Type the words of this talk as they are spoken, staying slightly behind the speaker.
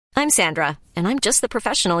I'm Sandra, and I'm just the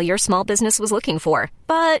professional your small business was looking for.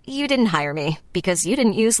 But you didn't hire me because you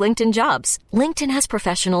didn't use LinkedIn Jobs. LinkedIn has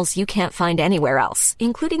professionals you can't find anywhere else,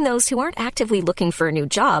 including those who aren't actively looking for a new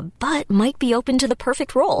job, but might be open to the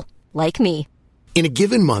perfect role, like me. In a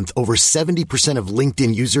given month, over 70% of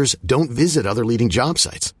LinkedIn users don't visit other leading job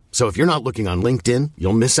sites. So if you're not looking on LinkedIn,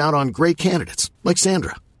 you'll miss out on great candidates like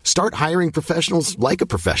Sandra. Start hiring professionals like a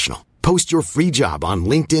professional. Post your free job on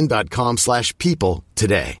linkedin.com/people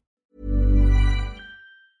today.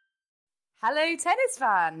 Hello, tennis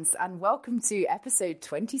fans, and welcome to episode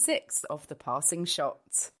 26 of The Passing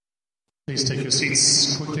Shot. Please take your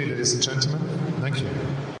seats quickly, ladies and gentlemen. Thank you.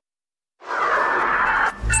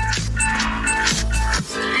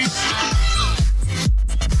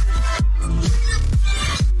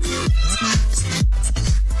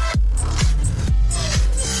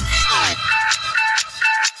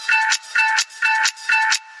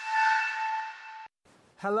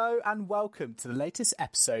 Hello and welcome to the latest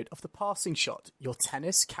episode of The Passing Shot, your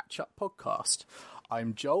tennis catch-up podcast.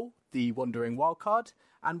 I'm Joel, the Wandering Wildcard,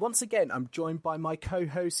 and once again I'm joined by my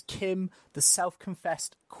co-host Kim, the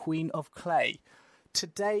self-confessed Queen of Clay.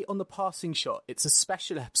 Today on The Passing Shot, it's a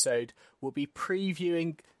special episode. We'll be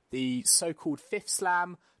previewing the so-called Fifth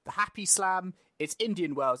Slam, the Happy Slam. It's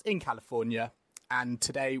Indian Wells in California. And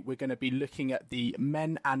today we're going to be looking at the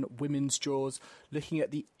men and women's draws, looking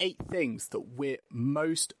at the 8 things that we're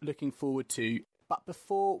most looking forward to. But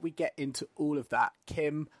before we get into all of that,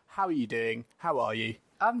 Kim, how are you doing? How are you?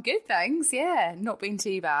 I'm good, thanks. Yeah, not been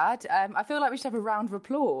too bad. I feel like we should have a round of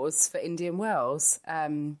applause for Indian Wells,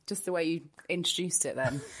 just the way you introduced it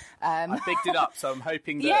then. I bigged it up, so I'm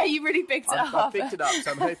hoping that... Yeah, you really bigged it up. I bigged it up,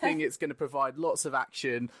 so I'm hoping it's going to provide lots of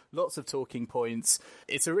action, lots of talking points.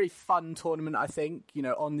 It's a really fun tournament, I think, you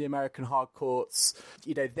know, on the American hard courts.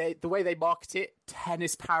 You know, the way they market it,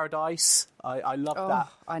 tennis paradise. I love that.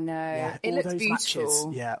 I know. Yeah, it looks beautiful.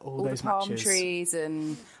 Matches. Yeah, all those the palm matches. trees,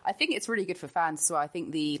 and I think it's really good for fans as well. I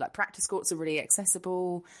think the practice courts are really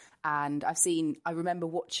accessible, and I remember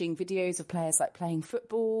watching videos of players playing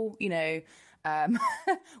football, you know,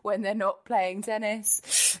 when they're not playing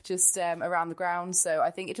tennis, just around the ground. So I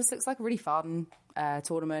think it just looks like a really fun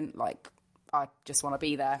tournament. I just want to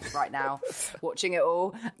be there right now, watching it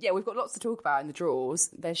all. Yeah, we've got lots to talk about in the draws.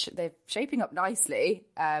 They're shaping up nicely.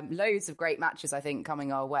 Loads of great matches, I think,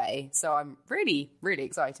 coming our way. So I'm really, really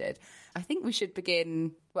excited. I think we should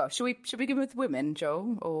begin. Well, should we begin with women,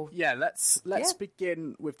 Joel? Or yeah, let's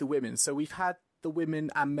begin with the women. So we've had the women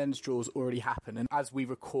and men's draws already happen, and as we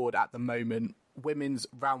record at the moment, women's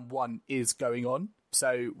round 1 is going on.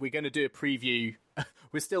 So we're going to do a preview.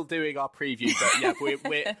 We're still doing our preview, but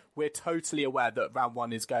yeah, we're totally aware that round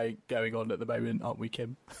 1 is going on at the moment, aren't we,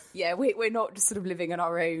 Kim? Yeah, we're not just sort of living on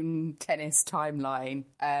our own tennis timeline.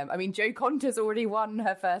 I mean, Jo Konta's already won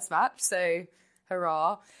her first match, so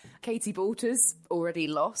hurrah. Katie Boulter's already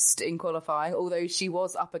lost in qualifying, although she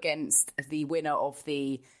was up against the winner of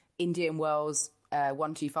the Indian Wells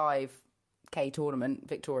 125k tournament,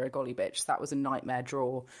 Victoria Golubic. That was a nightmare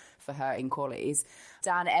draw for her in qualies.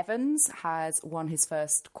 Dan Evans has won his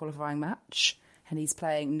first qualifying match, and he's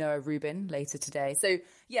playing Noah Rubin later today. So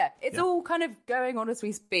yeah, it's all kind of going on as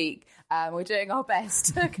we speak. We're doing our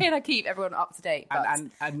best to kind of keep everyone up to date.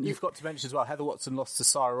 And you've got to mention as well, Heather Watson lost to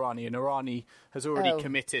Sara Errani, and Errani has already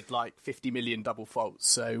committed 50 million double faults.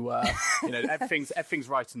 So you know, everything's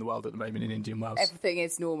right in the world at the moment in Indian Wells. Everything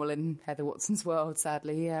is normal in Heather Watson's world,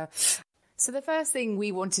 sadly. Yeah. So the first thing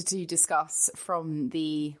we wanted to discuss from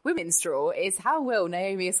the women's draw is how will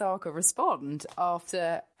Naomi Osaka respond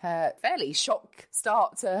after her fairly shock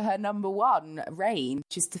start to her number 1 reign.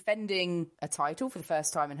 She's defending a title for the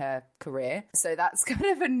first time in her career. So that's kind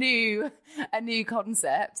of a new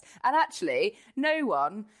concept. And actually, no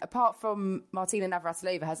one, apart from Martina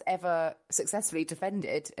Navratilova, has ever successfully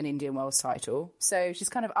defended an Indian Wells title. So she's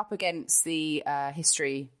kind of up against the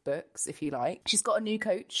history books, if you like. She's got a new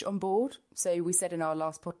coach on board. So we said in our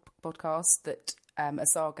last podcast that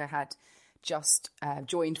Osaka had just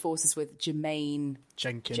joined forces with Jermaine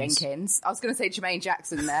Jenkins. I was going to say Jermaine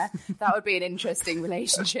Jackson there. That would be an interesting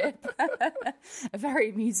relationship. A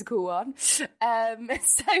very musical one. So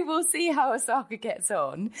we'll see how Osaka gets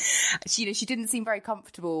on. She didn't seem very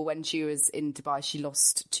comfortable when she was in Dubai. She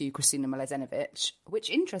lost to Kristina Mladenovic, which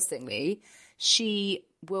interestingly, she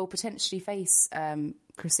will potentially face Kristina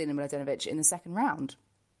Mladenovic in the second round.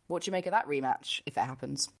 What do you make of that rematch if it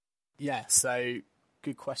happens? Yeah, so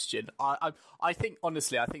good question. I think,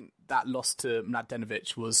 honestly, that loss to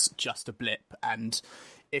Mladenovic was just a blip, and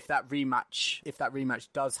if that rematch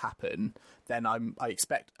does happen, then I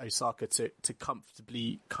expect Osaka to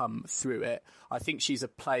comfortably come through it. I think she's a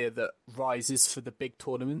player that rises for the big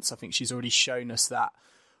tournaments. I think she's already shown us that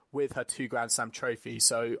with her 2 Grand Slam trophies,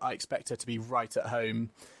 so I expect her to be right at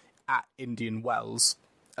home at Indian Wells.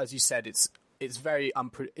 As you said, it's a very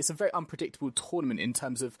unpredictable tournament in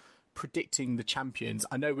terms of predicting the champions.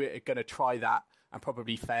 I know we're going to try that and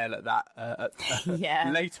probably fail at that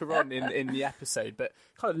later on in the episode, but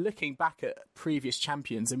kind of looking back at previous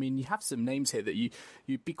champions, I mean, you have some names here that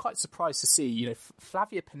you'd be quite surprised to see. You know,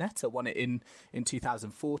 Flavia Pennetta won it in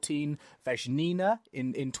 2014, Vesnina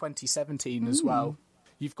in 2017 as well.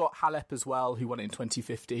 You've got Halep as well, who won it in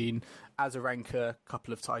 2015. Azarenka, a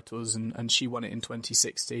couple of titles, and she won it in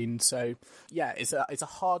 2016. So, yeah, it's a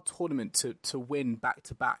hard tournament to win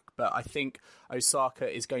back-to-back. But I think Osaka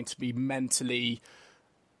is going to be mentally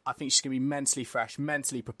fresh,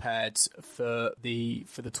 mentally prepared for the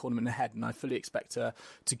tournament ahead. And I fully expect her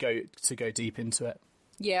to go deep into it.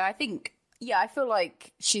 Yeah, I feel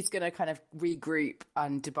like she's going to kind of regroup,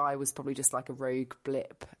 and Dubai was probably just like a rogue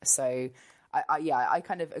blip. So I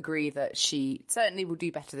kind of agree that she certainly will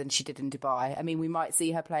do better than she did in Dubai. I mean, we might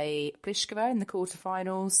see her play Pliskova in the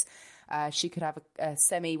quarterfinals. She could have a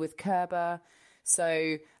semi with Kerber.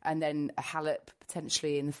 So, and then a Halep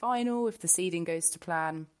potentially in the final if the seeding goes to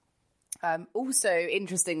plan. Also,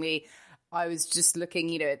 interestingly, I was just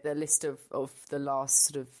looking, at the list of the last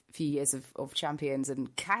sort of few years of champions,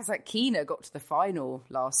 and Kasatkina got to the final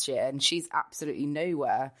last year, and she's absolutely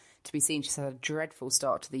nowhere to be seen. She's had a dreadful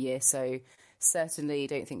start to the year, so certainly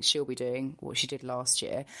don't think she'll be doing what she did last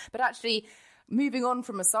year. But actually, moving on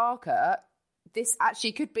from Osaka, this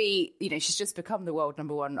actually could be, she's just become the world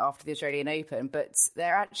number one after the Australian Open, but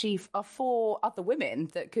there actually are 4 other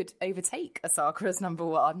women that could overtake Osaka as number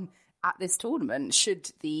one at this tournament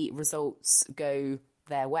should the results go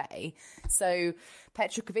their way. So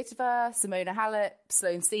Petra Kvitova, Simona Halep,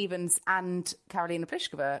 Sloane Stephens and Karolina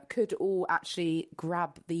Pliskova could all actually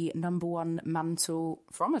grab the number one mantle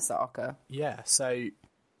from Osaka. Yeah, so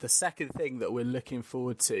the second thing that we're looking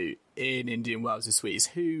forward to in Indian Wells this week is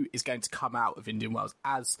who is going to come out of Indian Wells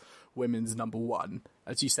as women's number one.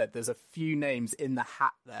 As you said, there's a few names in the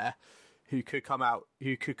hat there who could come out.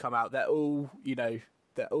 They're all,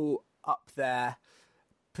 they're all up there.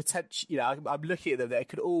 I'm looking at them. They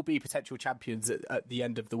could all be potential champions at the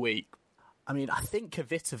end of the week. I mean, I think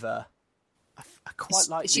Kvitova, I quite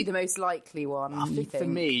like. Is she the most likely one? I think for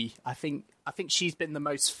me, I think she's been the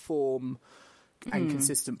most form and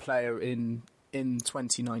consistent player in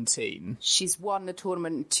 2019. She's won the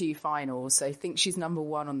tournament 2 finals, so I think she's number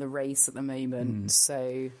one on the race at the moment.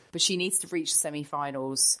 But she needs to reach the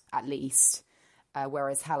semi-finals at least,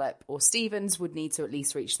 whereas Halep or Stephens would need to at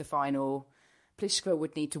least reach the final. Pliskova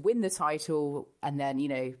would need to win the title, and then,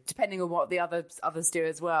 depending on what the others do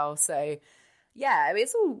as well. So, yeah, I mean,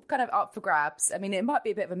 it's all kind of up for grabs. I mean, it might be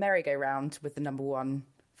a bit of a merry-go-round with the number one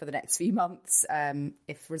for the next few months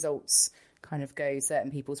if results kind of go certain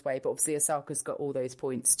people's way. But obviously, Osaka's got all those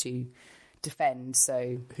points to defend.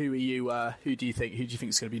 So, who are you? Who do you think is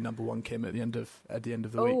going to be number one, Kim, at the end of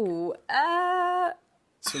the week?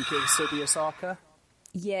 Think it'll still be Osaka?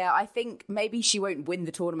 Yeah, I think maybe she won't win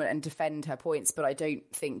the tournament and defend her points, but I don't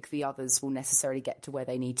think the others will necessarily get to where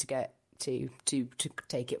they need to get to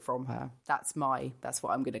take it from her. That's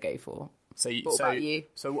what I'm going to go for. What about you?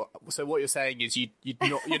 So what you're saying is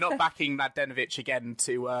you're not backing Mladenovic again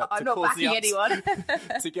to I'm not backing anyone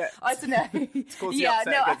to get I don't know to cause the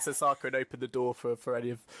upset against Osaka and open the door for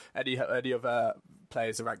any of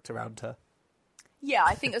players ranked around her. Yeah,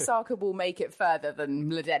 I think Osaka will make it further than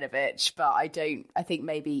Mladenovic, but I think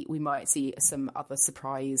maybe we might see some other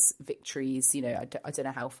surprise victories. I don't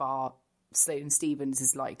know how far Sloane Stephens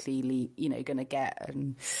is likely, going to get,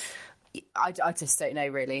 and I just don't know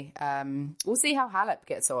really. We'll see how Halep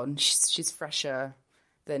gets on. She's fresher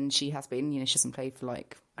than she has been. She hasn't played for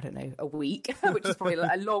a week, which is probably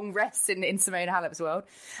a long rest in Simona Halep's world.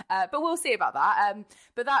 But we'll see about that.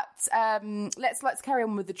 Let's carry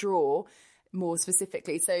on with the draw. More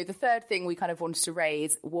specifically, so the third thing we kind of wanted to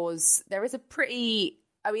raise was there's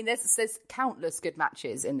countless good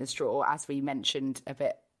matches in this draw, as we mentioned a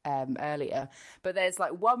bit earlier, but there's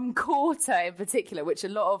one quarter in particular which a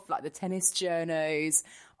lot of the tennis journos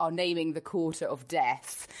are naming the quarter of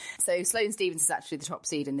death. So Sloane Stephens is actually the top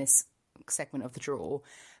seed in this segment of the draw,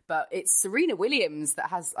 but it's Serena Williams that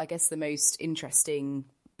has, I guess, the most interesting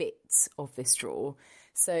bits of this draw.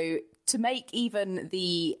 So to make even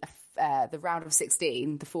the the round of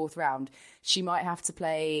 16, the fourth round, she might have to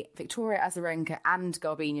play Victoria Azarenka and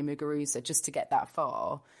Garbina Muguruza just to get that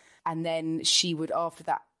far. And then she would, after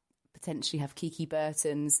that, potentially have Kiki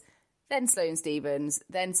Bertens, then Sloane Stephens,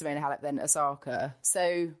 then Simona Halep, then Osaka.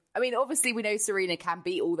 So, I mean, obviously we know Serena can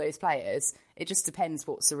beat all those players. It just depends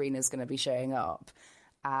what Serena's going to be showing up.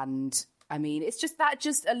 And, I mean, it's just that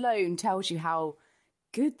just alone tells you how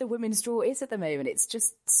good the women's draw is at the moment. It's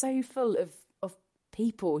just so full of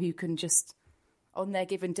people who can just, on their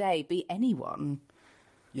given day, beat anyone.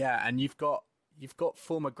 Yeah, and you've got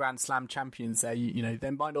former Grand Slam champions there. You know,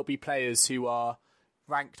 there might not be players who are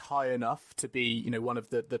ranked high enough to be, you know, one of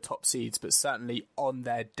the top seeds, but certainly on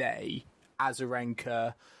their day,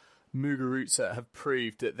 Azarenka, Muguruza have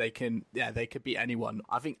proved that they could beat anyone.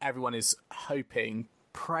 I think everyone is hoping,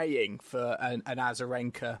 praying for an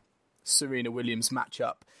Azarenka Serena Williams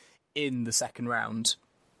matchup in the second round.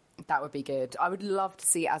 That would be good. I would love to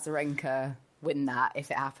see Azarenka win that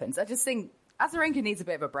if it happens. I just think Azarenka needs a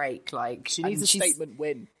bit of a break. Like, she needs a statement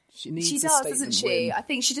win. She does, doesn't she? Win. I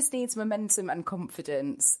think she just needs momentum and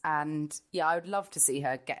confidence. And yeah, I would love to see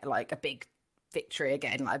her get like a big victory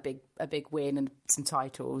again, like a big win and some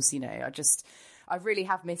titles. You know, I really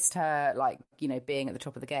have missed her, like, you know, being at the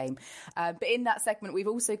top of the game. But in that segment, we've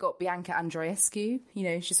also got Bianca Andreescu. You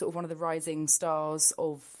know, she's sort of one of the rising stars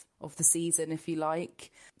of the season, if you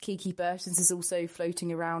like. Kiki Bertens is also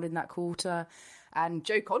floating around in that quarter. And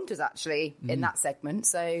Jo Konta's actually in that segment.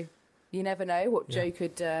 So you never know what Jo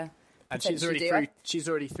could and she's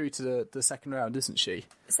already through to the second round, isn't she?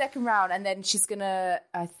 Second round, and then she's going to,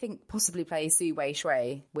 I think, possibly play Su Wei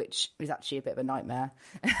Shui, which is actually a bit of a nightmare.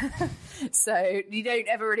 So you don't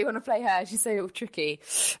ever really want to play her. She's so tricky.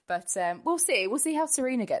 But we'll see. We'll see how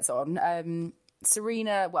Serena gets on.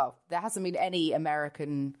 Serena, well, there hasn't been any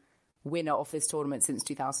American winner of this tournament since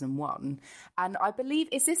 2001. And I believe,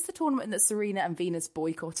 is this the tournament that Serena and Venus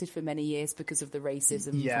boycotted for many years because of the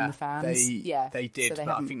racism from the fans? They did, so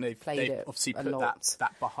but I think they've obviously put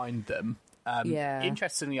that behind them.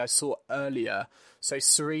 Interestingly, I saw earlier, so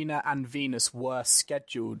Serena and Venus were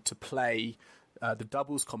scheduled to play the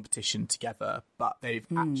doubles competition together, but they've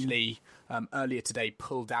actually earlier today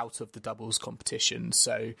pulled out of the doubles competition.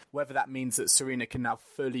 So whether that means that Serena can now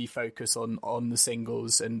fully focus on the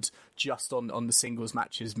singles and just on the singles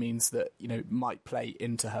matches means that, you know, might play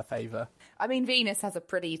into her favour. I mean, Venus has a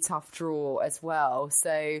pretty tough draw as well,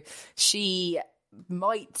 so she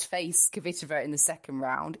might face Kvitova in the second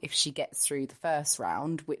round if she gets through the first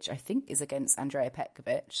round, which I think is against Andrea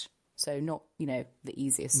Petkovic. So not, you know, the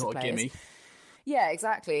easiest not of players. A gimme. Yeah,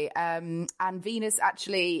 exactly. And Venus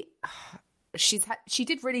actually, she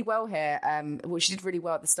did really well here. She did really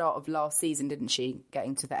well at the start of last season, didn't she?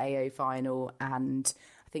 Getting to the AO final, and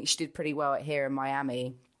I think she did pretty well here in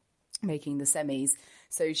Miami, making the semis.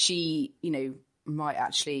 So she, you know, might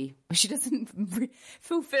actually, she doesn't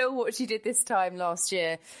fulfill what she did this time last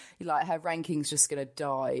year. Like, her ranking's just going to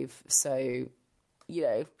dive. So, you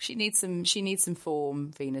know, she needs some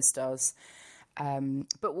form. Venus does.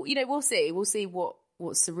 But, you know, we'll see what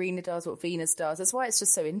Serena does, what Venus does. That's why it's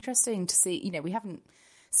just so interesting to see, you know,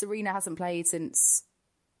 Serena hasn't played since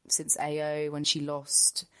AO when she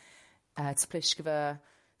lost to Pliskova.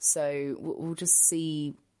 So we'll just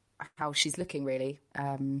see how she's looking really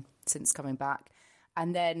since coming back.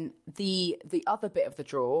 And then the other bit of the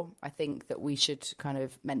draw, I think that we should kind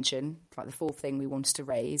of mention, like the fourth thing we wanted to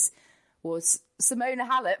raise, was Simona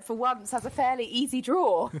Halep for once has a fairly easy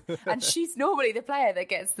draw. And she's normally the player that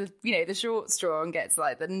gets the short straw and gets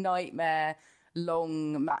like the nightmare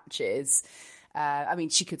long matches. I mean,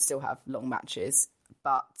 she could still have long matches,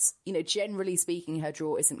 but, you know, generally speaking, her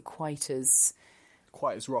draw isn't quite as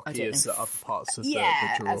rocky as the other parts of the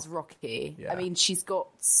draw. As rocky. Yeah. I mean, she's got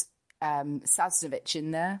Sasnovich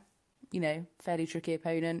in there, you know, fairly tricky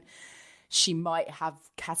opponent. She might have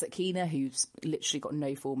Kasatkina, who's literally got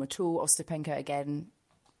no form at all. Ostapenko, again,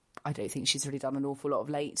 I don't think she's really done an awful lot of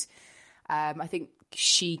late. I think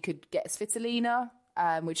she could get Svitolina,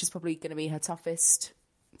 which is probably going to be her toughest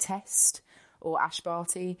test, or Ash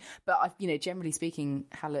Barty. But, you know, generally speaking,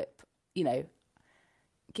 Halep, you know,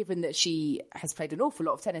 given that she has played an awful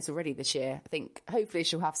lot of tennis already this year, I think hopefully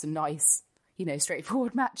she'll have some nice, you know,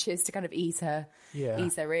 straightforward matches to kind of ease her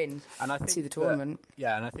in and I think to the tournament.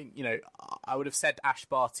 And I think, you know, I would have said Ash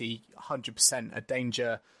Barty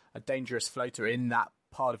 100% a dangerous floater in that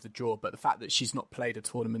part of the draw, but the fact that she's not played a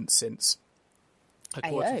tournament since her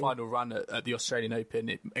quarterfinal run at the Australian Open,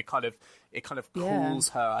 it kind of cools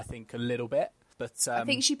her, I think, a little bit. But I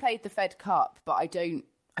think she played the Fed Cup, but I don't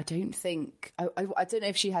think I don't know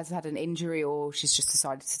if she has had an injury or she's just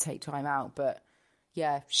decided to take time out, but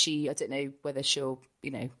yeah, I don't know whether she'll,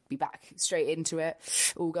 be back straight into it,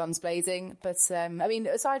 all guns blazing. But,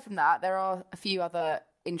 aside from that, there are a few other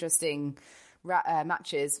interesting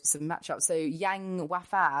matches, some matchups. So Yang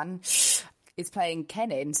Wafan is playing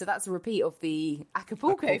Kenin. So that's a repeat of the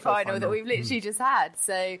Acapulco final that we've literally just had.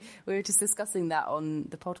 So we were just discussing that on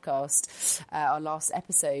the podcast, our last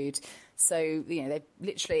episode. So, they're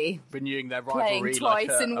literally renewing their rivalry playing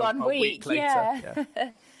twice in 1 week. Later.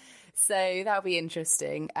 Yeah. So that'll be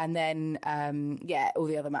interesting. And then, all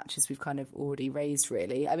the other matches we've kind of already raised,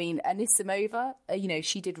 really. I mean, Anisimova,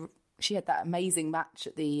 she had that amazing match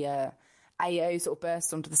at the AO, sort of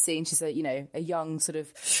burst onto the scene. She's a young sort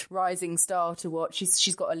of rising star to watch.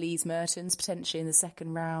 She's got Elise Mertens potentially in the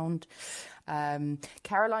second round.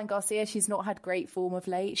 Caroline Garcia, she's not had great form of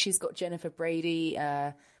late. She's got Jennifer Brady.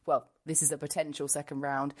 This is a potential second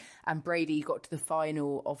round, and Brady got to the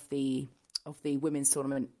final of the women's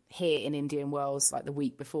tournament here in Indian Wells, like the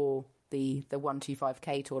week before the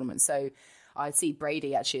 125k tournament. So I see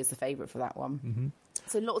Brady actually as the favourite for that one. Mm-hmm.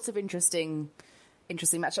 So lots of interesting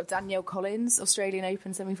matchup. Danielle Collins, Australian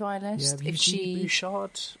Open semi-finalist. Yeah,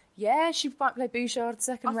 Bouchard. Yeah, she might play Bouchard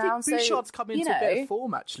second round. I think Bouchard's come into a bit of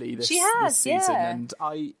form actually this season, and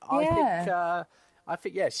I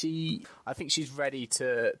think she's ready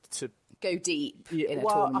to go deep in a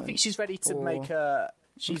tournament. I think she's ready to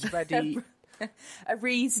she's ready a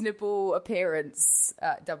reasonable appearance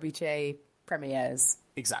at WTA premieres.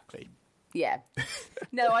 Exactly. Yeah.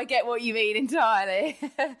 No, I get what you mean entirely.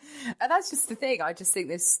 And that's just the thing. I just think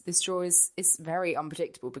this draw is very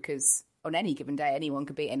unpredictable because on any given day, anyone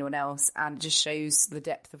could beat anyone else, and it just shows the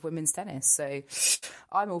depth of women's tennis. So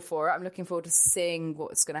I'm all for it. I'm looking forward to seeing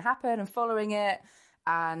what's going to happen and following it.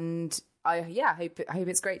 And I hope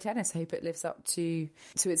it's great tennis. I hope it lives up to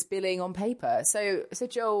its billing on paper. So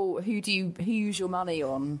Joel, who's your money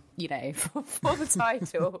on, for the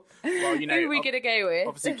title? Well, who are we going to go with?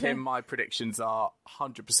 Obviously, Kim, my predictions are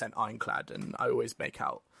 100% ironclad, and I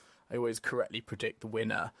always correctly predict the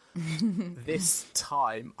winner. This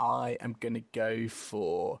time, I am going to go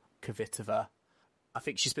for Kvitova. I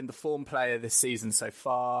think she's been the form player this season so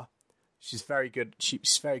far. She's very good.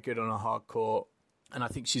 She's very good on a hard court. And I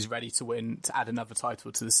think she's ready to win, to add another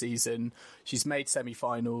title to the season. She's made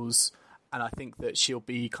semi-finals, and I think that she'll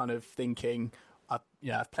be kind of thinking,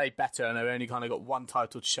 I've played better and I've only kind of got one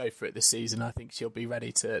title to show for it this season. I think she'll be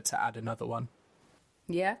ready to add another one.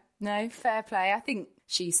 Yeah, no, fair play. I think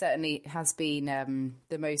she certainly has been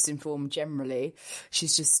the most informed generally.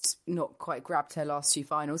 She's just not quite grabbed her last two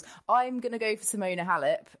finals. I'm going to go for Simona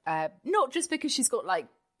Halep, not just because she's got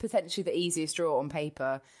potentially the easiest draw on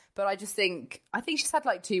paper, but I think she's had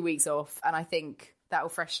 2 weeks off, and I think that will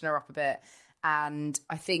freshen her up a bit. And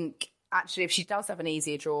I think actually if she does have an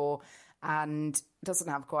easier draw and doesn't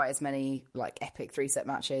have quite as many epic 3-set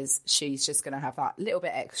matches, she's just going to have that little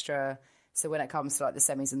bit extra. So when it comes to the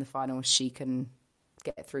semis and the finals, she can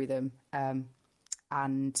get through them.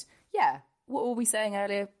 And yeah, what were we saying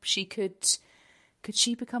earlier? She could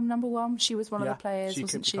she become number one? She was one of the players,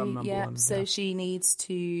 wasn't she? Yeah. So she needs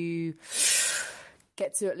to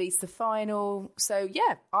get to at least the final. So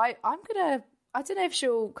yeah, I don't know if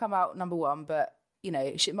she'll come out number one, but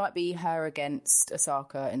it might be her against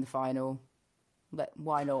Osaka in the final.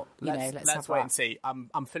 Why not? Let's wait and see.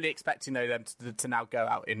 I'm fully expecting them to now go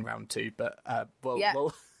out in round two, but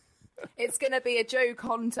well. It's going to be a Joe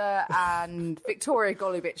Conter and Victoria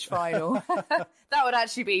Golubic final. That would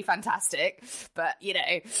actually be fantastic. But,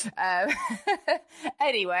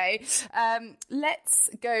 anyway, let's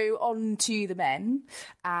go on to the men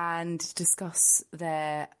and discuss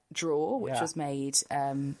their draw, which was made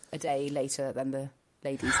a day later than the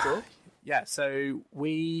ladies' draw. Yeah, so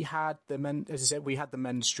we had the men, as I said, we had the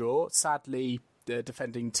men's draw. Sadly, the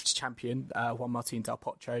defending champion, Juan Martín del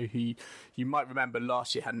Potro, who you might remember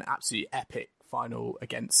last year had an absolutely epic final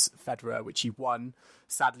against Federer, which he won.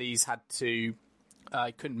 Sadly, he's had to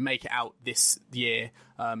couldn't make it out this year.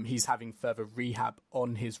 He's having further rehab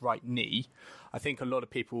on his right knee. I think a lot of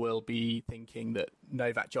people will be thinking that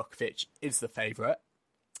Novak Djokovic is the favourite,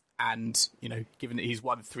 and given that he's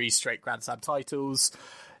won 3 straight Grand Slam titles,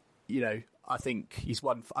 I think he's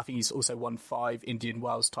also won 5 Indian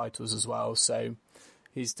Wells titles as well. So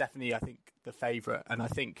he's definitely, I think, the favourite. And I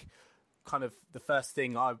think kind of the first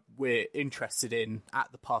thing we're interested in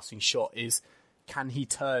at the passing shot is, can he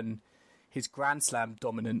turn his Grand Slam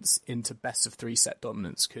dominance into best of 3-set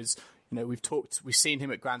dominance? Because, we've seen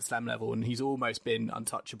him at Grand Slam level and he's almost been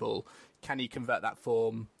untouchable. Can he convert that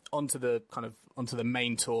form onto the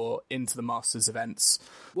main tour, into the Masters events?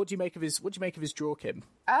 What do you make of his draw, Kim?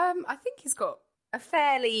 I think he's got a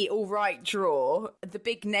fairly all right draw. The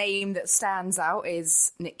big name that stands out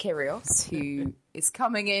is Nick Kyrgios, who is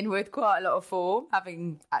coming in with quite a lot of form,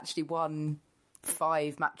 having actually won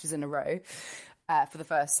 5 matches in a row for the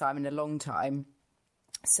first time in a long time.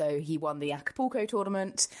 So he won the Acapulco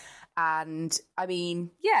tournament. And, I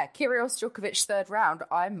mean, yeah, Kyrgios, Djokovic, third round.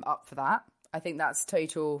 I'm up for that. I think that's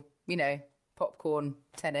total, popcorn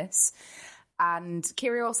tennis. And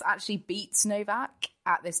Kyrgios actually beats Novak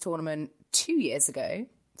at this tournament 2 years ago.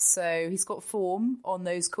 So he's got form on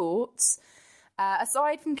those courts.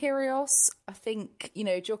 Aside from Kyrgios, I think,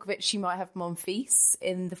 Djokovic, you might have Monfils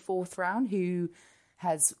in the 4th round, who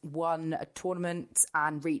has won a tournament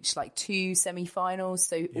and reached 2 semi-finals.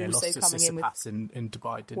 So also lost coming in with in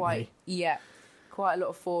Dubai, didn't he? Yeah, quite a lot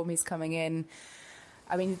of form. He's coming in.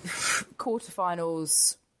 I mean,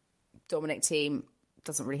 quarterfinals, Dominic Thiem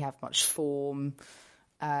doesn't really have much form.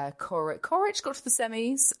 Coric got to the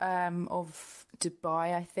semis of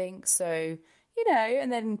Dubai, I think. So,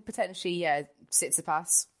 and then potentially,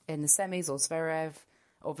 Tsitsipas in the semis or Zverev.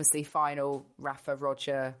 Obviously, final, Rafa,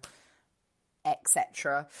 Roger,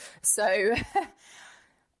 etc. So,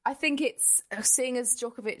 I think it's, seeing as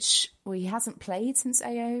Djokovic, he hasn't played since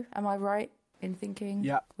AO, am I right in thinking?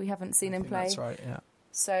 Yeah. We haven't seen him play. That's right, yeah.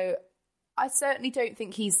 So, I certainly don't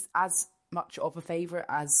think he's as much of a favourite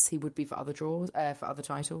as he would be for other draws, for other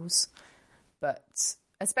titles. But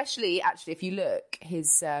especially, actually, if you look,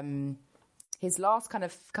 his last kind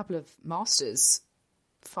of couple of Masters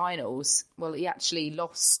finals, well, he actually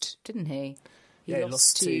lost, didn't he? He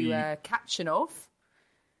lost to Kachanov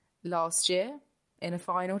last year in a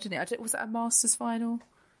final, didn't he? Was that a Masters final?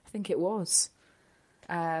 I think it was.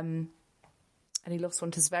 And he lost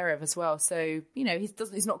one to Zverev as well. So,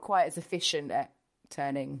 he's not quite as efficient at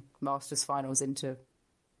turning Masters finals into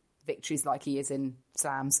victories like he is in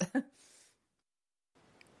Slams.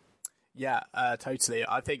 Yeah, totally.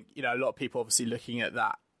 I think, a lot of people obviously looking at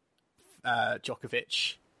that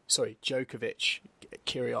Djokovic,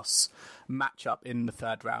 Kyrgios matchup in the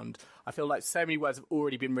 3rd round. I feel like so many words have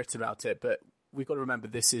already been written about it, but we've got to remember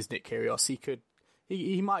this is Nick Kyrgios. He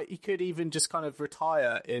could even just kind of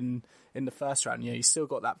retire in the 1st round. He's still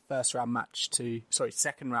got that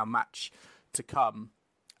 2nd round match to come,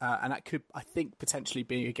 and that could, I think, potentially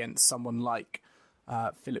be against someone like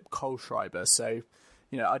Philip Kohlschreiber. So,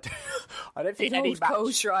 I don't think any match.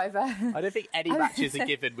 Kohlschreiber. I don't think any matches are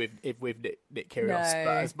given with Nick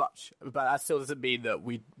Kyrgios, No. but that still doesn't mean that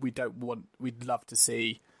we'd love to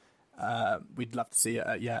see a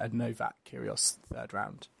Novak Kyrgios 3rd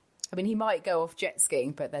round. I mean, he might go off jet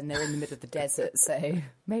skiing, but then they're in the middle of the desert, so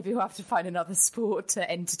maybe we'll have to find another sport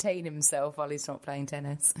to entertain himself while he's not playing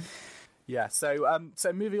tennis. Yeah, so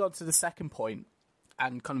moving on to the second point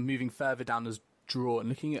and kind of moving further down as draw and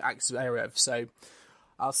looking at Zverev. So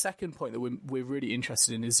our second point that we're really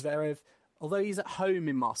interested in is Zverev. Although he's at home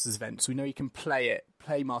in Masters events, we know he can play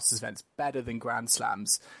Masters events better than Grand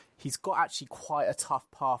Slams. He's got actually quite a tough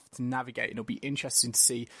path to navigate, and it'll be interesting to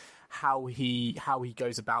see how he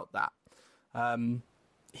goes about that.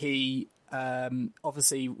 He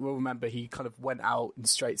obviously, we'll remember he kind of went out in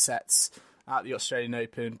straight sets at the Australian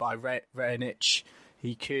Open by Raonic.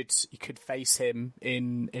 He could face him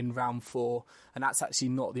in round 4, and that's actually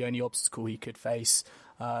not the only obstacle he could face.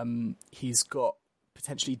 He's got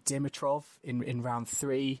potentially Dimitrov in round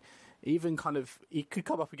 3. Even he could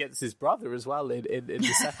come up against his brother as well in the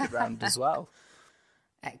 2nd round as well.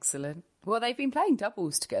 Excellent. Well, they've been playing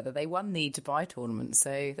doubles together. They won the Dubai tournament,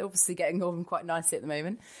 so they're obviously getting on quite nicely at the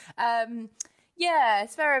moment.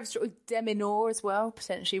 Zverev's Deminor as well,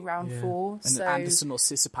 potentially round 4. And so Anderson or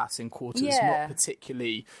Tsitsipas in quarters,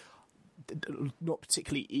 not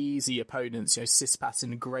particularly easy opponents. Tsitsipas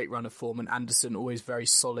in a great run of form, and Anderson always very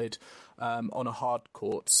solid on a hard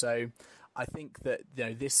court. So I think that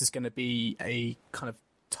this is going to be a kind of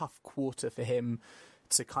tough quarter for him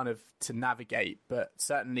to navigate, but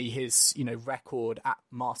certainly his record at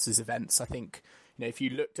Masters events, I think if you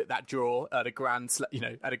looked at that draw at a Grand Slam,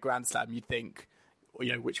 you'd think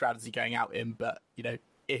which round is he going out in, but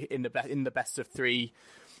in the best of 3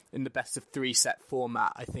 set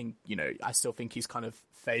format, I think I still think he's kind of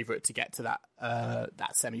favourite to get to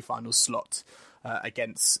that semi-final slot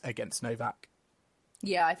against Novak.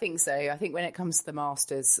 Yeah, I think so. I think when it comes to the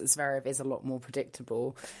Masters, Zverev is a lot more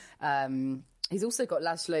predictable. He's also got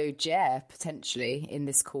Laszlo Djere potentially in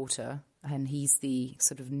this quarter, and he's the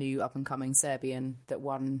sort of new up-and-coming Serbian that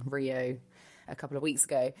won Rio a couple of weeks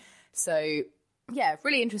ago. So, yeah,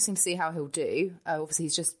 really interesting to see how he'll do. Obviously,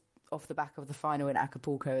 he's just off the back of the final in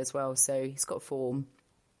Acapulco as well, so he's got form.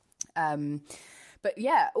 But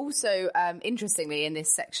yeah, also interestingly, in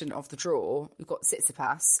this section of the draw, we've got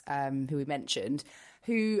Tsitsipas, who we mentioned,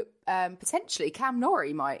 who potentially Cam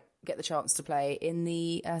Norrie might get the chance to play in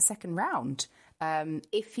the second round.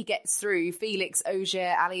 If he gets through Felix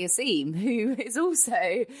Auger-Aliassime, who is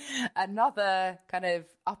also another kind of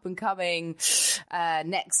up-and-coming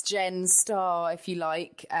next-gen star, if you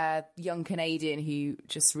like, young Canadian who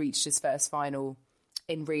just reached his first final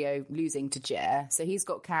in Rio, losing to Jer. So he's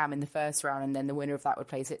got Cam in the first round, and then the winner of that would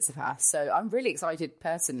play Tsitsipas. So I'm really excited,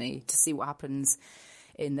 personally, to see what happens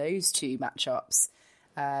in those two matchups.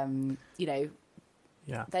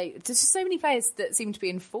 Yeah, there's just so many players that seem to be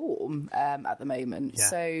in form at the moment. Yeah.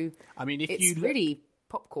 So I mean, it's really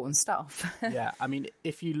popcorn stuff. Yeah, I mean,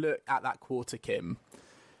 if you look at that quarter, Kim,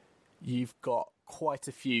 you've got quite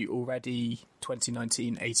a few already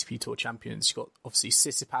 2019 ATP Tour champions. You've got obviously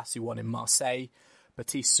Tsitsipas, who won in Marseille,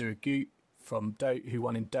 Baptiste Surigut who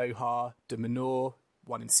won in Doha, De Minaur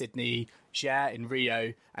won in Sydney, Ger in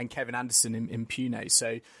Rio, and Kevin Anderson in Pune.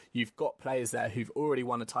 So you've got players there who've already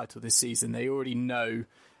won a title this season. They already know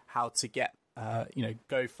how to get,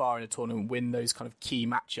 go far in a tournament, win those kind of key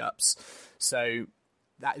matchups. So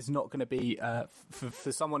that is not going to be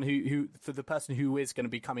for someone for the person who is going to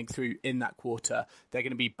be coming through in that quarter. They're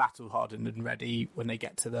going to be battle hardened and ready when they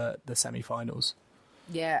get to the semi-finals.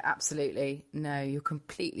 Yeah, absolutely. No, you're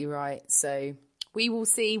completely right. So we will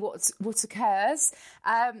see what occurs.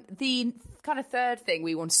 The kind of third thing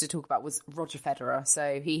we wanted to talk about was Roger Federer.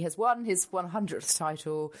 So he has won his 100th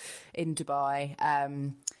title in Dubai.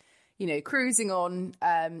 Cruising on.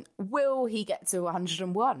 Will he get to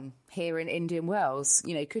 101 here in Indian Wells?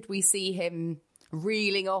 Could we see him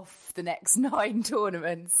reeling off the next 9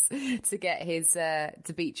 tournaments to get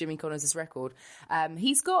to beat Jimmy Connors' record?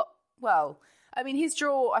 He's got, his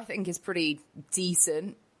draw, I think, is pretty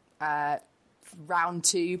decent. Round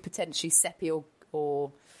 2, potentially Seppi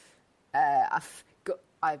or I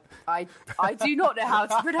do not know how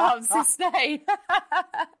to pronounce this name.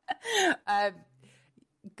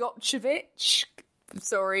 Gotchevich.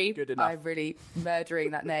 Sorry, good enough. I'm really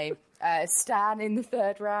murdering that name. Stan in the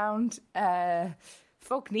third round.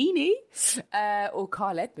 Fognini or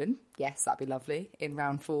Kyle Edmund. Yes, that'd be lovely in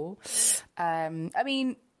round 4. I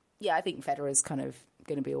think Federer's kind of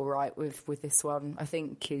going to be all right with this one. I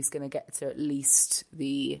think he's going to get to at least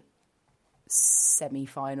the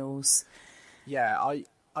semi-finals. Yeah, I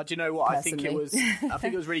do you know what? Personally. I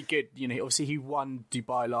think it was really good. Obviously he won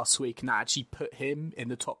Dubai last week, and that actually put him in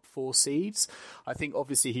the top 4 seeds. I think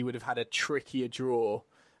obviously he would have had a trickier draw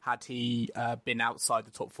had he been outside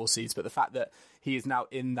the top 4 seeds. But the fact that he is now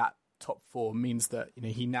in that top 4 means that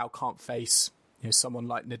he now can't face someone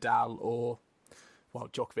like Nadal or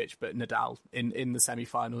Djokovic, but Nadal in the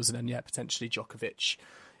semi-finals, and then potentially Djokovic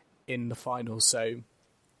in the finals. So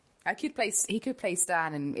he could play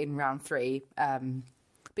Stan in round 3.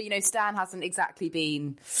 But Stan hasn't exactly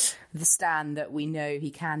been the Stan that we know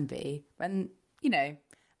he can be. And they've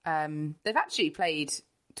actually played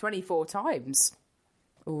 24 times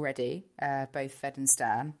already, both Fed and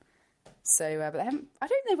Stan. So, but they haven't. I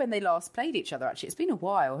don't know when they last played each other. Actually, it's been a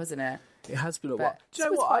while, hasn't it? It has been a while. Do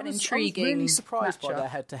you know what? I was really surprised by their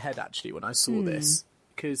head-to-head, actually, when I saw this.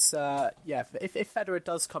 Because, if Federer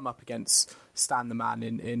does come up against Stan the Man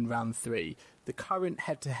in round 3, the current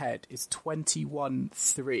head-to-head is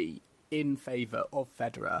 21-3 in favour of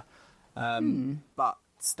Federer. But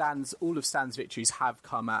all of Stan's victories have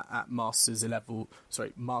come at Masters level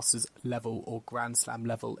or Grand Slam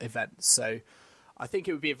level events. So I think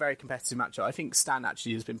it would be a very competitive matchup. I think Stan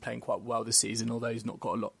actually has been playing quite well this season, although he's not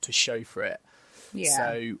got a lot to show for it. Yeah.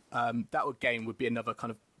 So that game would be another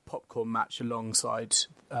kind of popcorn match alongside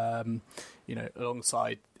in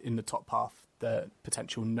the top half, the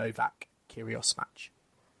potential Novak Kyrgios match.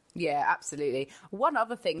 Yeah, absolutely. One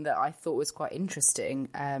other thing that I thought was quite interesting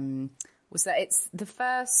was that it's the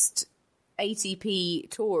first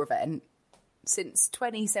ATP Tour event since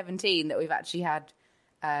 2017 that we've actually had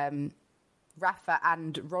Rafa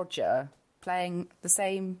and Roger playing the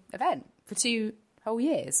same event for 2 whole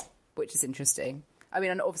years, which is interesting. I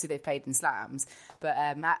mean, and obviously they've played in slams, but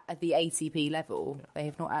at the ATP level, they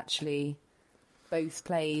have not actually both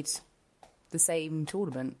played the same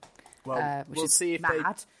tournament. Well, we'll see if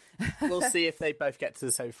mad. We'll see if they both get to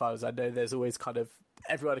the semi-finals. I know there's always kind of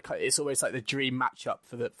it's always like the dream matchup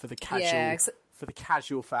for the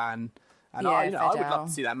casual fan. And I would love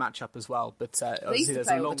to see that matchup as well. But obviously there's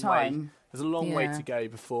a long way to go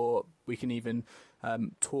before we can even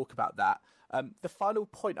talk about that. The final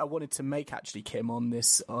point I wanted to make, actually, Kim, on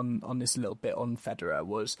this little bit on Federer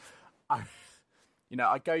was, I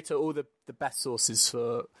go to all the best sources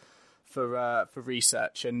for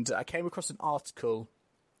research, and I came across an article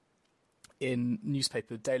in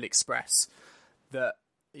newspaper, the Daily Express, that,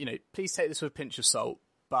 please take this with a pinch of salt,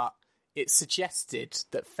 but it suggested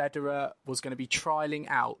that Federer was going to be trialling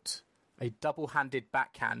out a double-handed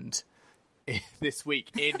backhand this week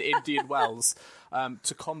in Indian Wells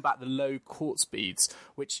to combat the low court speeds,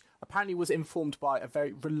 which apparently was informed by a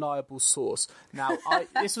very reliable source. Now,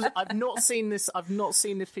 I've not seen this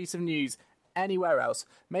piece of news anywhere else.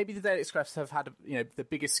 Maybe the Daily Express have had the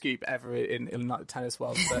biggest scoop ever in the tennis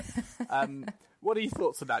world. But what are your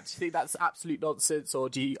thoughts on that? Do you think that's absolute nonsense, or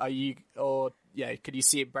could you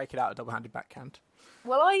see it break it out a double-handed backhand?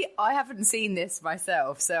 Well, I haven't seen this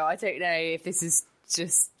myself, so I don't know if this is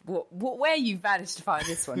just where you've managed to find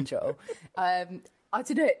this one, Joel. I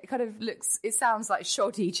don't know. It sounds like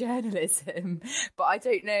shoddy journalism, but I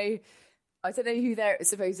don't know who their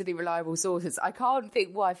supposedly reliable sources. I can't think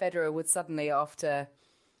why Federer would suddenly, after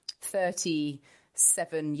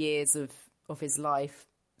 37 years of his life,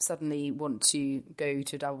 suddenly want to go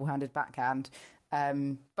to a double-handed backhand.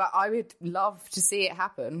 But I would love to see it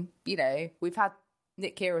happen. We've had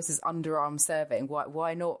Nick Kyrgios's underarm serving.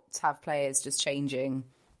 Why not have players just changing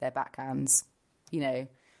their backhands?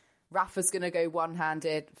 Rafa's going to go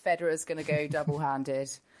one-handed, Federer's going to go double-handed.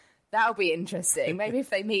 That'll be interesting. Maybe if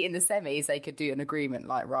they meet in the semis, they could do an agreement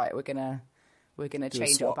like, right, we're gonna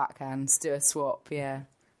change our backhands, do a swap, yeah.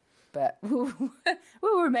 But will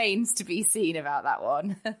remains to be seen about that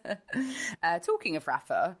one. Talking of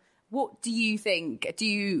Rafa, what do you think?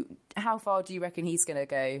 How far do you reckon he's going to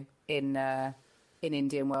go in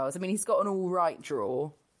Indian Wells? I mean, he's got an all right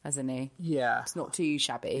draw, hasn't he? Yeah, it's not too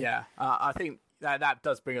shabby. Yeah, I think that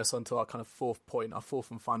does bring us on to our kind of fourth point. Our fourth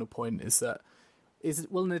and final point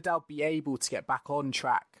will Nadal be able to get back on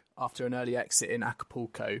track after an early exit in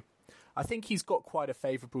Acapulco? I think he's got quite a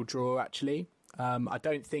favourable draw, actually. I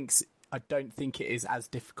don't think it is as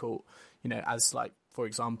difficult, as, like, for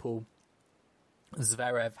example,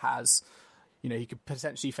 Zverev has. He could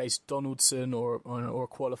potentially face Donaldson or a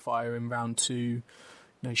qualifier in round 2.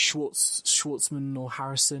 Schwartzman or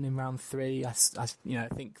Harrison in round 3. I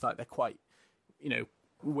think like they're quite,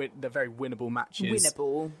 they're very winnable matches.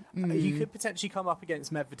 Winnable. You could potentially come up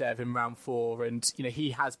against Medvedev in round 4, and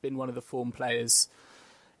he has been one of the form players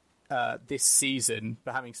this season.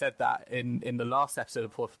 But having said that, in the last episode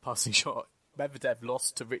of Passing Shot, Medvedev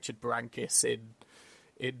lost to Richard Berankis in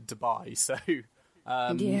Dubai. So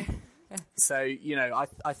yeah. So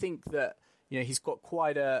I think that he's got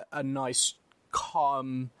quite a nice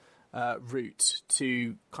calm route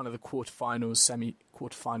to kind of the quarterfinals,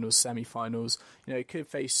 semi-finals. He could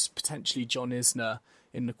face potentially John Isner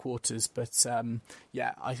in the quarters, but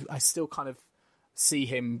I still kind of see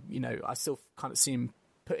him. I still kind of see him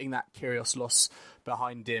putting that Kyrgios loss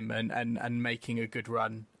behind him and making a good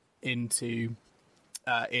run into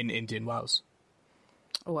in Indian Wells.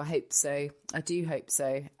 Oh, I hope so. I do hope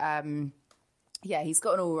so. He's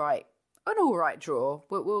got an all right draw.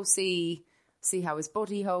 We'll see how his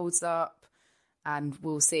body holds up, and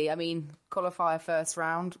we'll see. I mean, qualifier first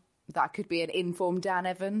round, that could be an informed Dan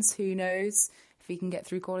Evans. Who knows if he can get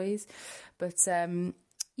through qualies? But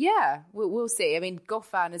we'll see. I mean,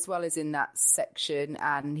 Goffin as well is in that section,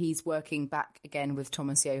 and he's working back again with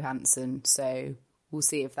Thomas Johansson. So we'll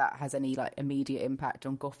see if that has any immediate impact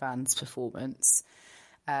on Goffin's performance.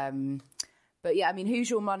 But yeah, I mean, who's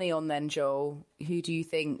your money on then, Joel? Who do you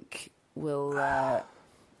think will?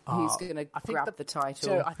 Who's going to grab the title?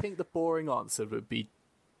 So I think the boring answer would be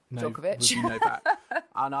Djokovic. Novak,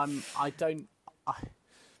 and I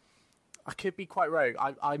could be quite rogue.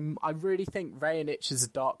 I really think Raonic is a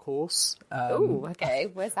dark horse. Oh, okay.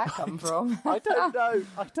 Where's that come from? I don't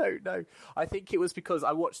know. I think it was because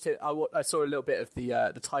I watched it. I saw a little bit of the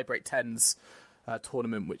tiebreak tens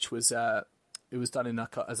tournament, which was. It was done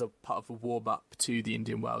as a part of a warm-up to the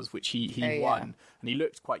Indian Wells, which he won, and he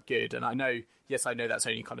looked quite good. And I know that's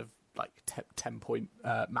only kind of like 10-point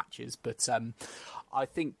matches, but I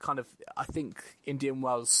think Indian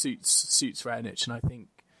Wells suits Raonic, and I think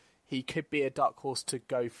he could be a dark horse to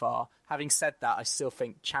go far. Having said that, I still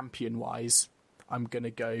think champion-wise, I'm going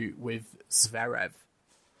to go with Zverev.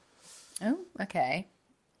 Oh, okay.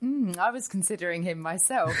 I was considering him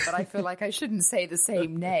myself, but I feel like I shouldn't say the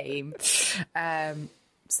same name.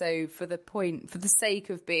 So for the sake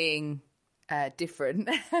of being different,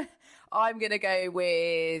 I'm going to go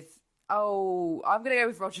with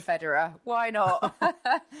Roger Federer. Why not?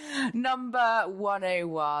 Number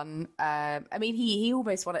 101. I mean, he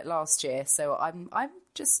almost won it last year, so I'm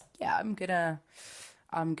gonna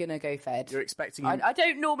go Fed. You're expecting him? I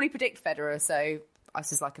don't normally predict Federer, so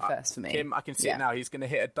this is like a first for me. Kim, I can see it now. He's going to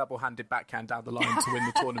hit a double-handed backhand down the line to win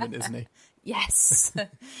the tournament, isn't he? Yes.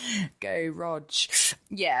 Go, Rog.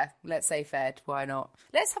 Yeah, let's say Fed. Why not?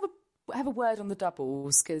 Let's have a word on the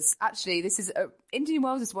doubles, because actually this is Indian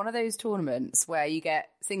Wells is one of those tournaments where you get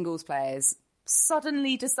singles players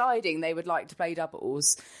suddenly deciding they would like to play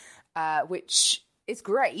doubles, which is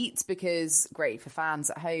great because great for fans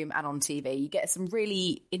at home and on TV. You get some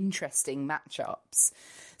really interesting matchups.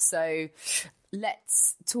 So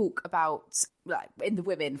let's talk about, like, in the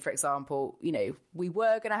women, for example, you know, we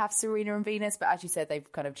were going to have Serena and Venus, but as you said, they've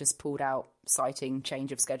kind of just pulled out, citing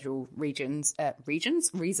change of schedule reasons. We've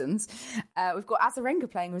got Azarenka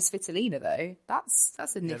playing with Svitolina, though.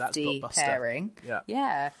 That's a nifty pairing.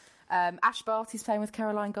 Yeah. Ash Barty's playing with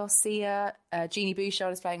Caroline Garcia. Jeannie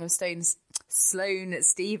Bouchard is playing with Sloane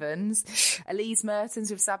Stevens. Elise Mertens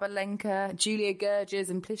with Sabalenka. Julia Gurges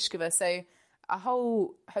and Pliskova. So a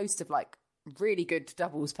whole host of, like, really good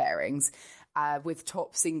doubles pairings with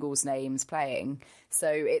top singles names playing. So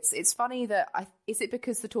it's funny that is it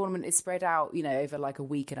because the tournament is spread out, you know, over like a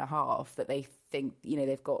week and a half, that they think, you know,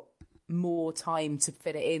 they've got more time to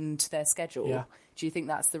fit it into their schedule? Yeah. Do you think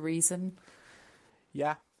that's the reason?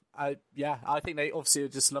 Yeah. I think they obviously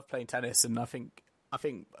just love playing tennis, and I think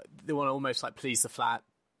they want to almost like please the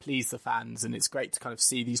fans, and it's great to kind of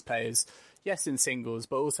see these players, yes, in singles,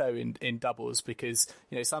 but also in doubles, because,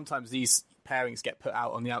 you know, sometimes these pairings get put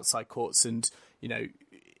out on the outside courts, and, you know,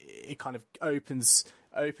 it kind of opens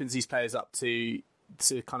these players up to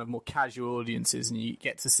kind of more casual audiences, and you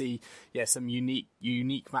get to see some unique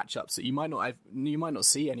matchups that you might not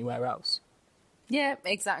see anywhere else. Yeah,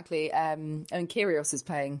 exactly. And Kyrgios is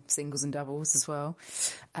playing singles and doubles as well.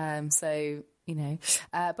 So, you know,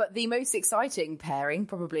 but the most exciting pairing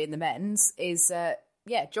probably in the men's is,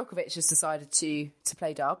 Djokovic has decided to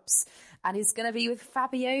play dubs, and he's going to be with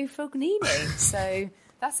Fabio Fognini. So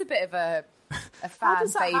that's a bit of a fan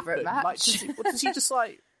favourite match. Like, does he just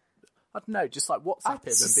like, I don't know, just like WhatsApp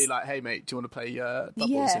him and be like, hey mate, do you want to play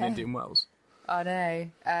doubles in Indian Wells? I know.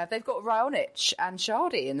 They've got Raonic and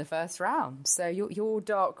Shardy in the first round. So your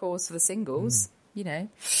dark horse for the singles, you know.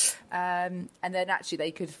 And then actually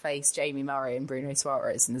they could face Jamie Murray and Bruno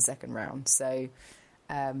Suarez in the second round. So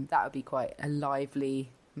that would be quite a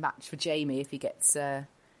lively match for Jamie if he gets there.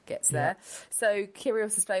 So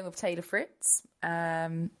Kyrgios is playing with Taylor Fritz.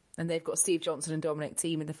 And they've got Steve Johnson and Dominic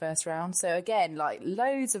Thiem in the first round. So again, like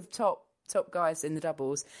loads of top guys in the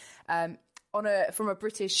doubles. From a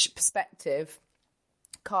British perspective,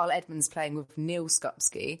 Carl Edmonds playing with Neil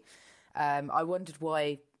Skupski. I wondered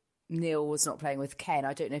why Neil was not playing with Ken.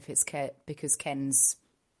 I don't know if it's because Ken's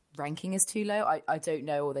ranking is too low. I don't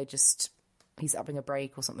know, or he's having a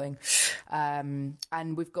break or something. And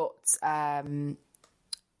we've got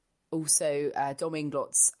also Dom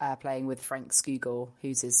Inglot's playing with Frank Skugor,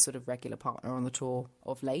 who's his sort of regular partner on the tour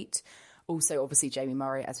of late. Also, obviously, Jamie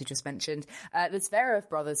Murray, as we just mentioned. The Zverev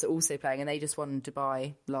brothers are also playing, and they just won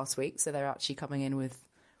Dubai last week, so they're actually coming in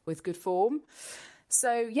with good form.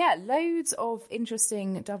 So, yeah, loads of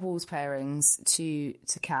interesting doubles pairings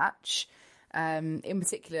to catch. In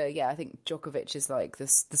particular, I think Djokovic is like the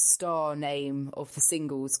star name of the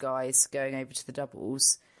singles guys going over to the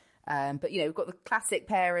doubles. But, you know, we've got the classic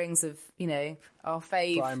pairings of, you know, our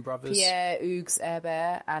fave, Pierre, Hugues,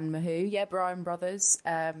 Herbert and Mahut. Yeah, Bryan brothers.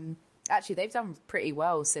 Actually, they've done pretty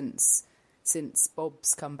well since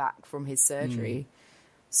Bob's come back from his surgery.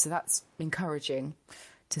 So that's encouraging,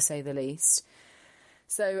 to say the least.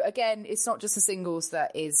 So, again, it's not just the singles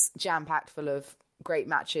that is jam-packed full of great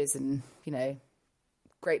matches and, you know,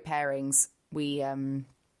 great pairings. We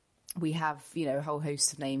have, you know, a whole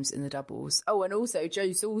host of names in the doubles. Oh, and also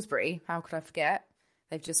Joe Salisbury. How could I forget?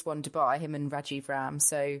 They've just won Dubai, him and Rajiv Ram.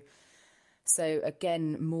 So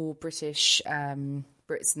again, more British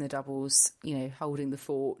Brits in the doubles, you know, holding the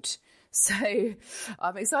fort. So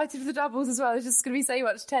I'm excited for the doubles as well. There's just going to be so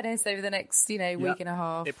much tennis over the next, you know, week and a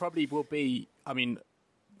half. It probably will be, I mean,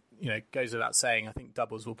 you know, it goes without saying, I think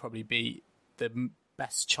doubles will probably be the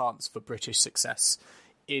best chance for British success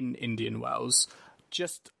in Indian Wells.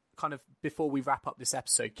 Just kind of before we wrap up this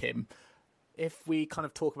episode, Kim, if we kind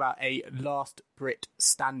of talk about a last Brit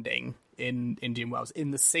standing in Indian Wells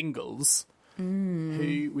in the singles,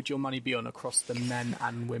 who would your money be on across the men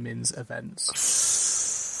and women's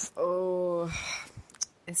events? Oh,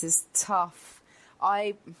 this is tough.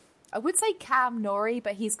 I would say Cam Norrie,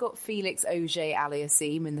 but he's got Felix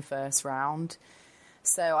Auger-Aliassime in the first round.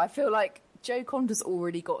 So I feel like Jo Konta's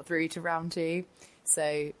already got through to round 2.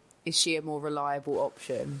 So is she a more reliable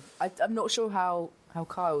option? I'm not sure how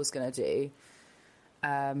Kyle's going to do.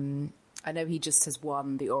 I know he just has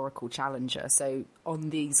won the Oracle Challenger, so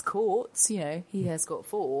on these courts, you know, he has got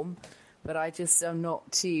form, but I just am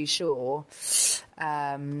not too sure.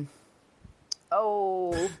 I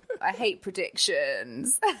hate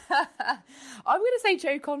predictions. I'm going to say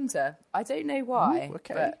Joe Conter. I don't know why,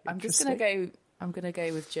 but I'm going to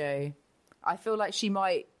go with Joe. I feel like she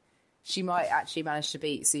might actually manage to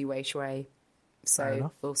beat Zhu Weishui.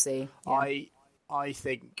 So we'll see. Yeah. I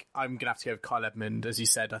think I'm going to have to go with Kyle Edmund. As you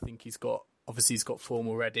said, I think he's got form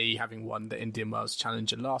already, having won the Indian Wells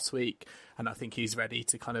Challenger last week, and I think he's ready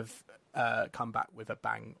to kind of come back with a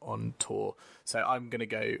bang on tour. So I'm going to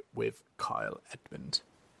go with Kyle Edmund.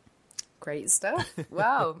 Great stuff.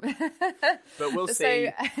 Wow. But we'll see.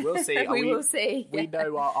 We'll see. We will see. We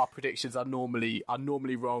know our predictions are normally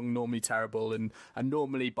wrong, normally terrible, and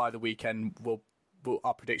normally by the weekend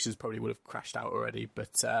our predictions probably would have crashed out already.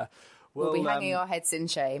 But we'll be hanging our heads in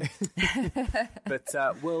shame. But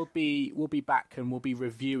we'll be back and we'll be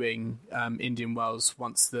reviewing Indian Wells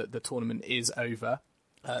once the tournament is over.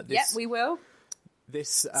 We will.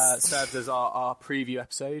 This served as our preview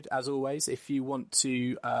episode. As always, if you want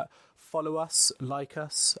to follow us, like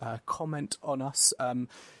us, comment on us,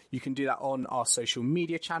 you can do that on our social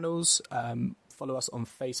media channels. Follow us on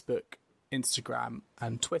Facebook, Instagram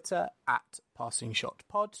and Twitter at Passing Shot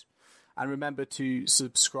Pod. And remember to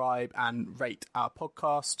subscribe and rate our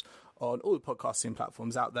podcast on all the podcasting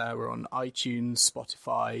platforms out there. We're on iTunes,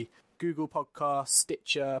 Spotify, Google Podcasts,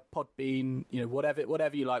 Stitcher, Podbean, you know,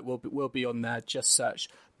 whatever you like, we'll be on there. Just search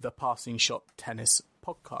the Passing Shot Tennis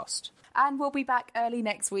Podcast. And we'll be back early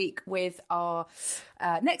next week with our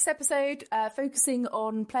next episode, focusing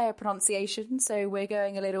on player pronunciation. So we're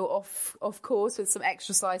going a little off course with some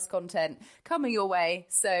extra slice content coming your way.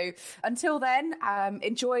 So until then,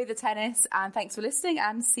 enjoy the tennis and thanks for listening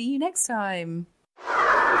and see you next time.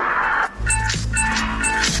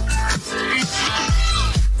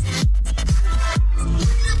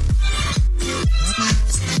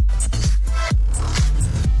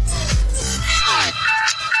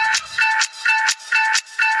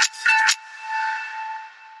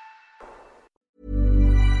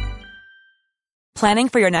 Planning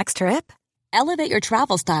for your next trip? Elevate your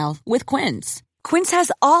travel style with Quince. Quince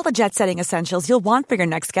has all the jet-setting essentials you'll want for your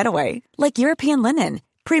next getaway, like European linen,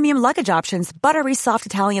 premium luggage options, buttery soft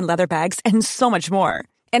Italian leather bags, and so much more.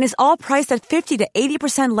 And is all priced at 50 to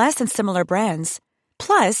 80% less than similar brands.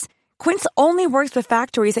 Plus, Quince only works with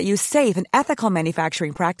factories that use safe and ethical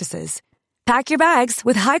manufacturing practices. Pack your bags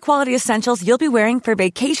with high-quality essentials you'll be wearing for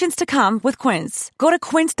vacations to come with Quince. Go to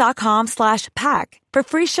quince.com/pack for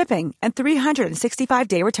free shipping and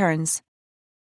 365-day returns.